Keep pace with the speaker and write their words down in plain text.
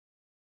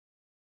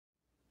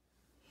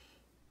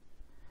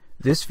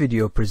This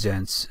video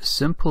presents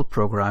simple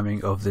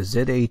programming of the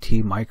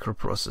Z80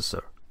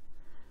 microprocessor.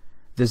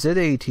 The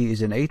Z80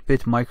 is an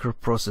 8-bit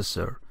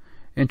microprocessor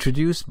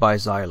introduced by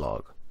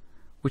Zilog,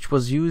 which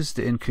was used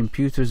in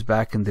computers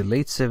back in the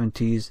late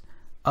 70s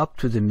up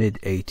to the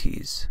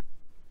mid-80s.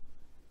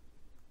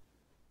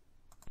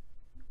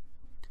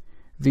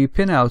 The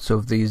pinouts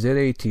of the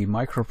Z80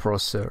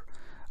 microprocessor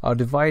are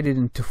divided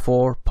into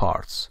 4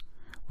 parts.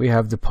 We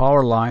have the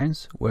power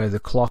lines, where the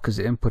clock is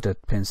input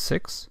at pin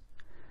 6,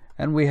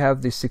 and we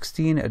have the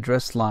 16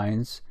 address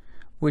lines,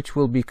 which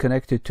will be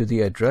connected to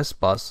the address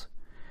bus.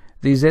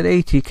 The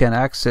Z80 can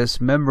access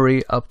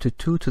memory up to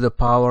 2 to the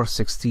power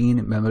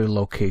 16 memory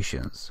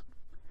locations.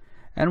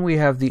 And we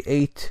have the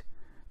 8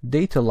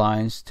 data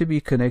lines to be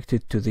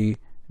connected to the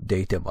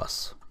data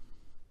bus.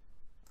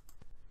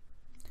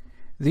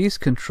 These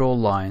control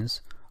lines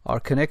are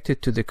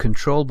connected to the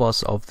control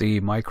bus of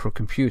the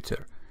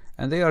microcomputer,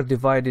 and they are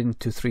divided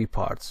into 3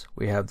 parts.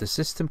 We have the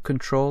system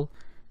control,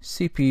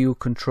 CPU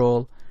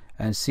control,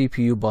 and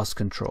CPU bus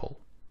control.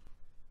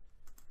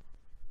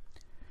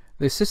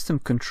 The system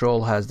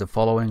control has the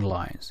following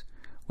lines.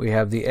 We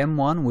have the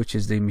M1, which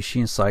is the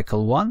machine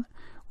cycle 1,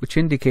 which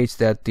indicates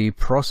that the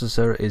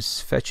processor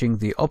is fetching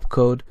the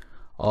opcode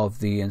of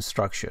the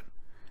instruction.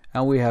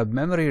 And we have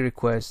memory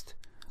request,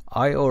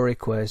 I/O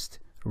request,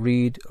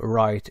 read,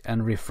 write,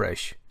 and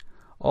refresh.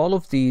 All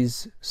of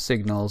these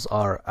signals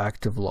are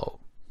active low.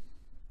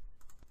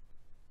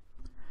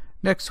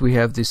 Next we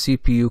have the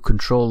CPU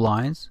control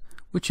lines,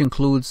 which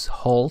includes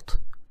halt,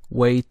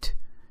 wait,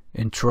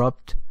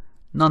 interrupt,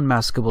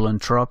 non-maskable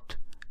interrupt,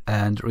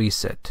 and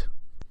reset.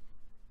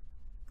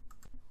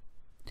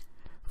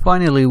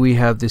 Finally, we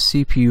have the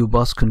CPU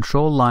bus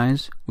control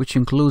lines, which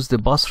includes the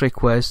bus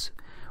request,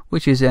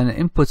 which is an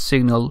input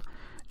signal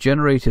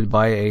generated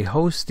by a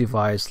host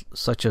device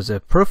such as a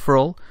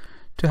peripheral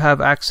to have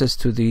access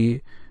to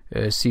the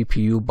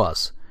CPU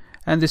bus,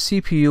 and the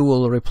CPU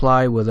will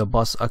reply with a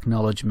bus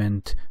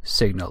acknowledgement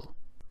signal.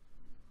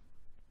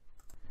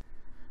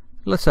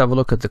 Let's have a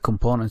look at the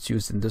components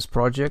used in this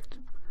project.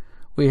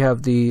 We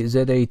have the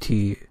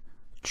Z80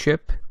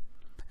 chip,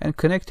 and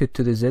connected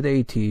to the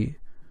Z80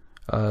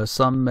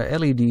 some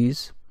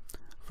LEDs.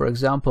 For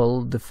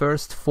example, the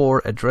first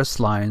 4 address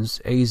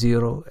lines,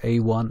 A0,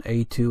 A1,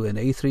 A2, and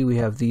A3, we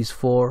have these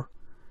 4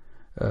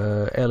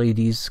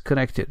 LEDs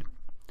connected.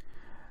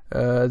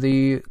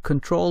 The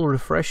control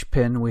refresh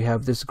pin, we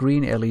have this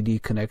green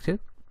LED connected,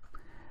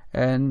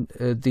 and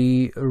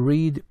the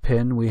read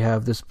pin, we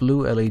have this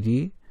blue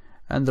LED,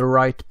 and the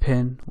write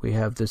pin, we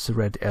have this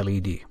red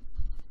LED.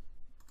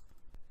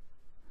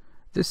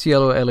 This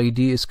yellow LED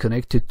is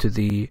connected to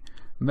the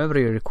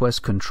memory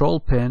request control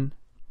pin,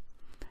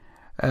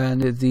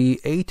 and the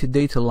 8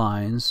 data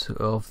lines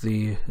of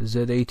the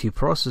Z80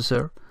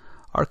 processor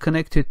are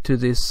connected to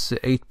this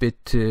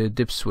 8-bit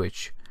dip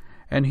switch,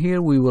 and here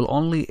we will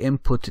only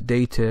input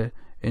data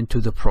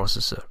into the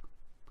processor.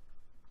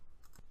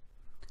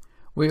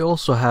 We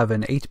also have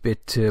an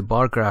 8-bit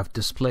bar graph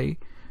display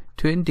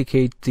to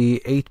indicate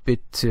the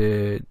 8-bit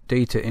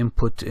data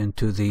input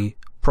into the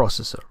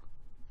processor.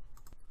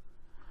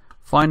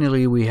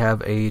 Finally, we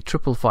have a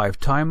 555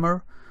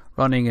 timer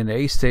running in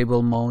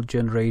astable mode,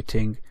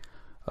 generating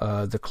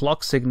the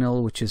clock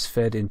signal, which is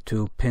fed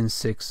into pin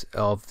 6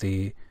 of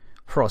the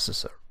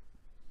processor.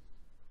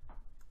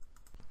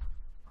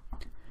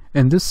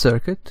 In this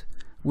circuit,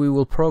 we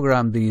will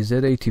program the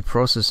Z80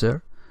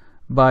 processor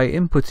by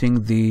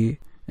inputting the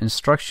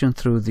instruction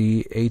through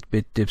the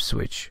 8-bit dip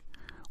switch.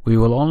 We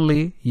will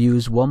only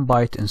use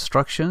 1-byte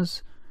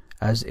instructions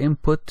as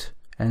input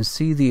and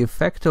see the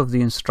effect of the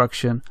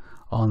instruction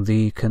on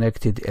the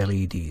connected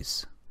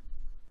LEDs.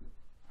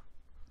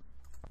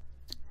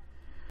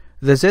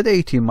 The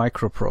Z80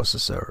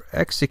 microprocessor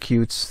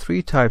executes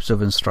 3 types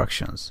of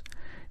instructions,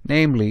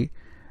 namely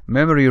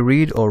memory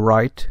read or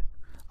write,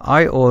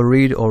 I/O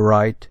read or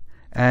write,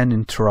 and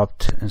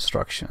interrupt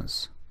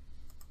instructions.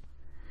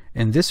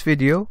 In this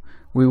video,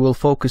 we will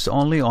focus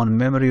only on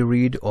memory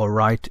read or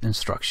write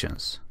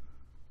instructions.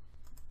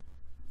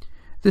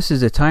 This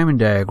is a timing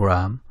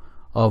diagram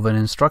of an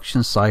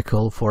instruction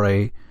cycle for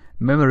a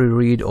memory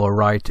read or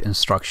write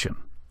instruction.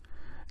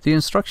 The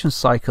instruction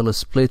cycle is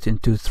split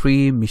into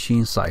 3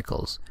 machine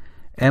cycles.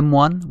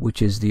 M1, which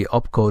is the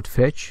opcode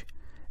fetch,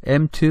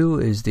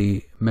 M2 is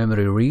the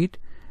memory read,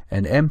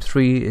 and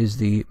M3 is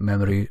the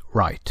memory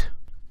write.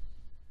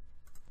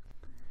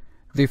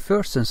 The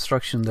first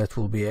instruction that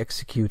will be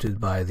executed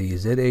by the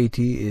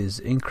Z80 is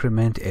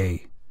increment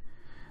A,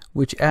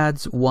 which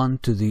adds 1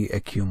 to the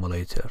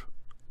accumulator.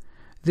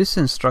 This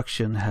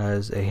instruction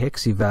has a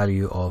hexa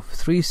value of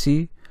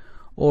 3C,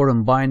 or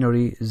in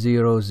binary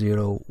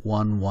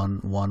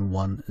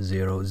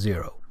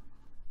 00111100.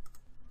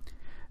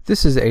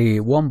 This is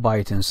a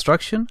 1-byte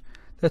instruction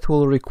that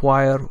will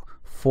require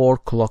 4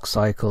 clock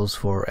cycles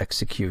for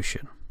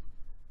execution.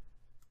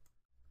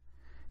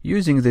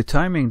 Using the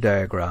timing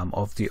diagram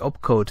of the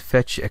opcode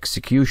fetch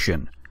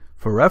execution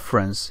for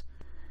reference,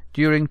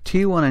 during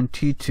T1 and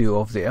T2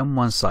 of the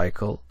M1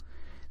 cycle,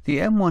 the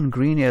M1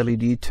 green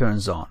LED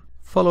turns on,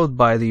 followed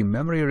by the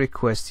memory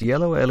request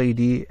yellow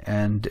LED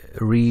and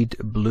read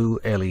blue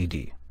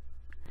LED.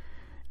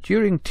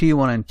 During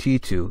T1 and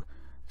T2,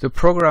 the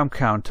program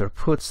counter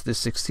puts the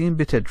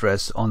 16-bit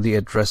address on the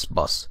address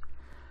bus,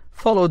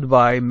 followed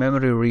by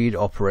memory read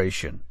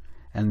operation,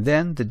 and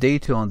then the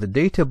data on the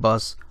data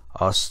bus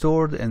are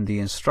stored in the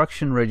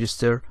instruction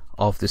register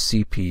of the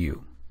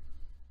CPU.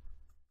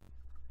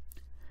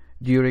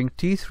 During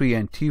T3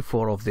 and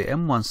T4 of the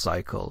M1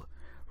 cycle,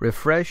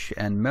 refresh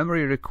and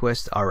memory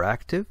requests are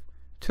active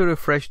to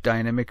refresh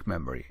dynamic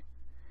memory.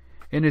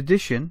 In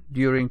addition,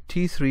 during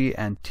T3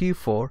 and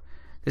T4,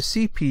 the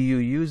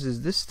CPU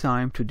uses this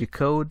time to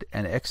decode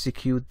and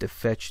execute the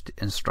fetched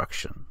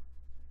instruction.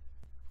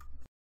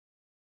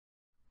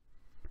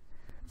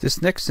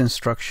 This next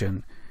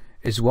instruction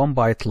is 1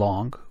 byte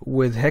long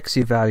with hex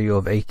value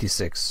of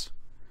 86.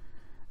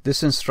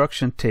 This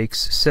instruction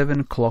takes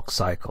 7 clock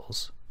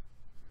cycles.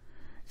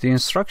 The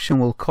instruction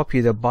will copy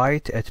the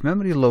byte at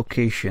memory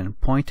location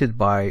pointed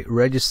by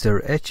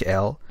register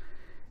HL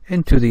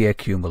into the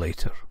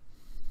accumulator.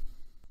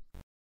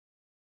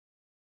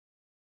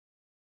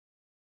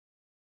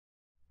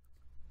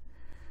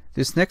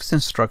 This next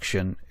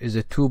instruction is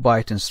a 2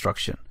 byte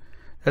instruction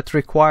that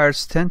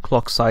requires 10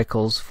 clock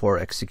cycles for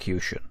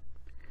execution.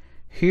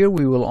 Here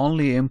we will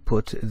only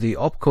input the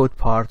opcode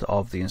part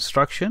of the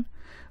instruction,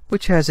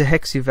 which has a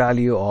hex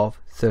value of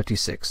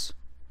 36.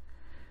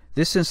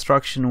 This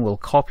instruction will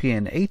copy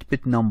an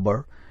 8-bit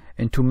number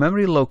into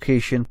memory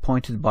location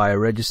pointed by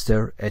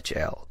register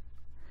HL.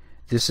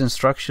 This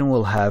instruction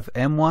will have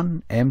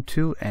M1,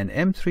 M2, and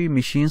M3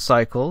 machine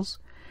cycles,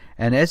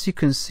 and as you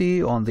can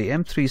see on the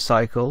M3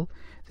 cycle,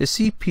 the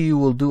CPU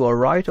will do a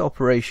write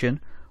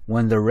operation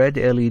when the red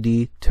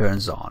LED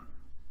turns on.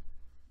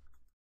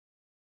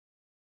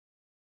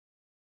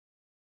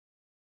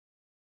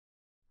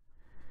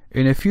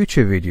 In a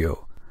future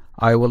video,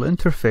 I will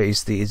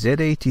interface the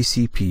Z80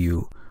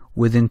 CPU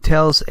with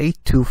Intel's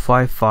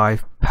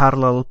 8255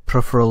 parallel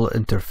peripheral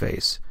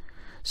interface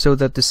so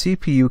that the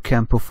CPU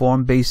can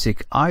perform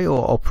basic I/O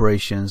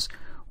operations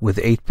with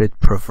 8-bit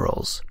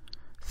peripherals.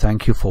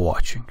 Thank you for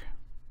watching.